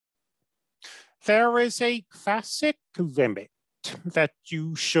There is a classic limit that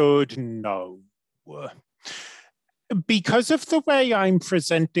you should know. Because of the way I'm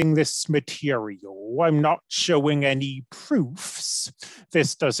presenting this material, I'm not showing any proofs.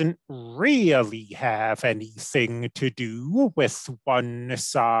 This doesn't really have anything to do with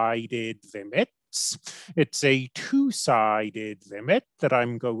one-sided limits. It's a two-sided limit that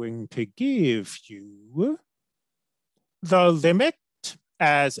I'm going to give you. The limit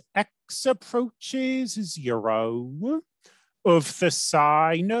as x approaches 0 of the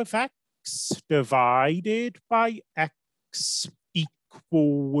sine of x divided by x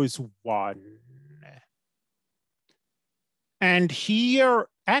equals 1. And here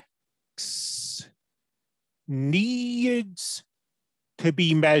x needs to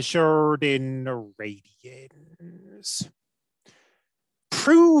be measured in radians.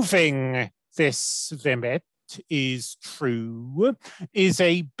 Proving this limit is true is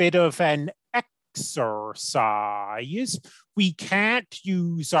a bit of an exercise. We can't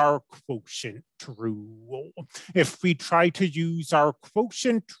use our quotient rule. If we try to use our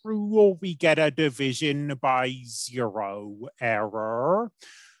quotient rule, we get a division by 0 error.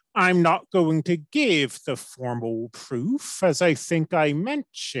 I'm not going to give the formal proof, as I think I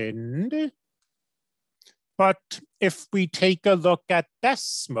mentioned. But if we take a look at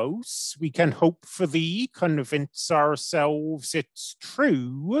Desmos, we can hopefully convince ourselves it's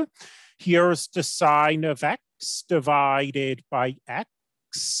true. Here's the sine of x divided by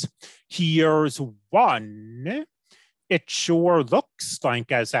x. Here's 1. It sure looks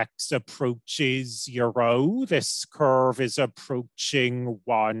like as x approaches 0, this curve is approaching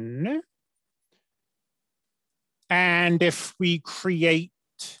 1. And if we create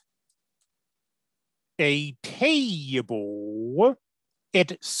a table,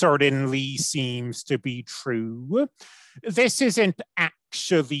 it certainly seems to be true. This isn't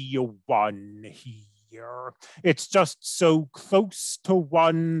actually a 1 here. It's just so close to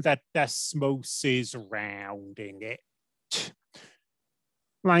 1 that Desmos is rounding it.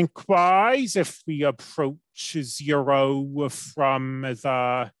 Likewise, if we approach 0 from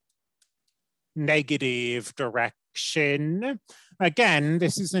the negative direction, again,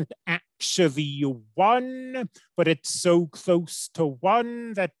 this isn't actually 1, but it's so close to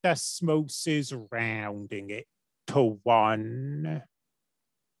 1 that Desmos is rounding it to 1.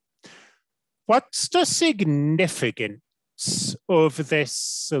 What's the significance of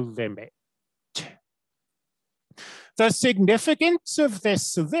this limit? The significance of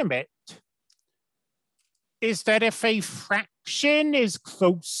this limit is that if a fraction is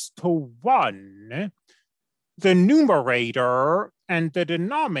close to 1, the numerator and the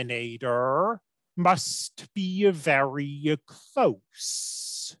denominator must be very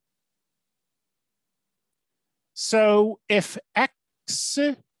close. So if x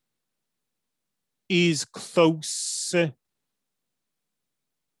is close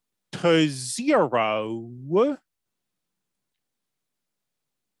to 0,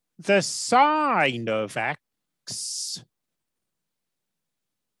 the sine of x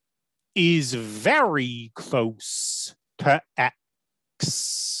is very close to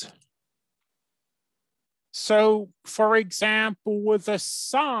x. So, for example, the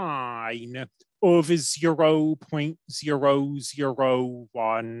sine of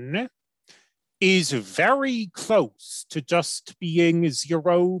 0.001 is very close to just being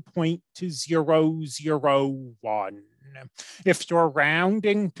 0.001. If you're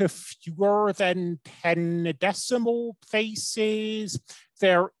rounding to fewer than 10 decimal places,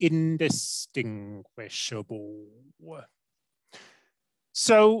 they're indistinguishable.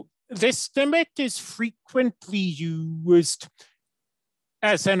 So this limit is frequently used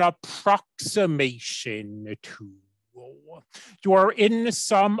as an approximation tool. You're in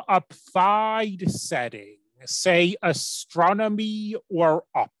some applied setting, say astronomy or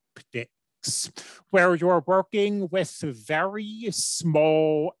optics, where you're working with very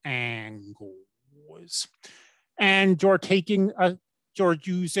small angles, and you're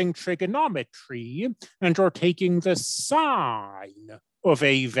using trigonometry, and you're taking the sine of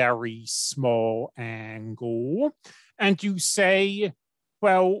a very small angle, and you say,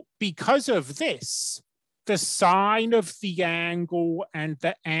 well, because of this, the sine of the angle and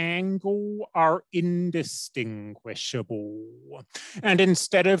the angle are indistinguishable. And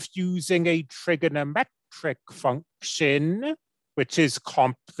instead of using a trigonometric function, which is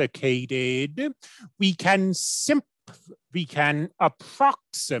complicated, we can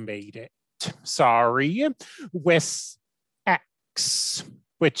approximate it, with x,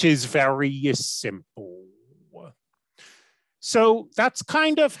 which is very simple. So that's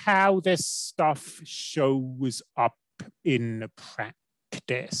kind of how this stuff shows up in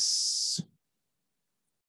practice.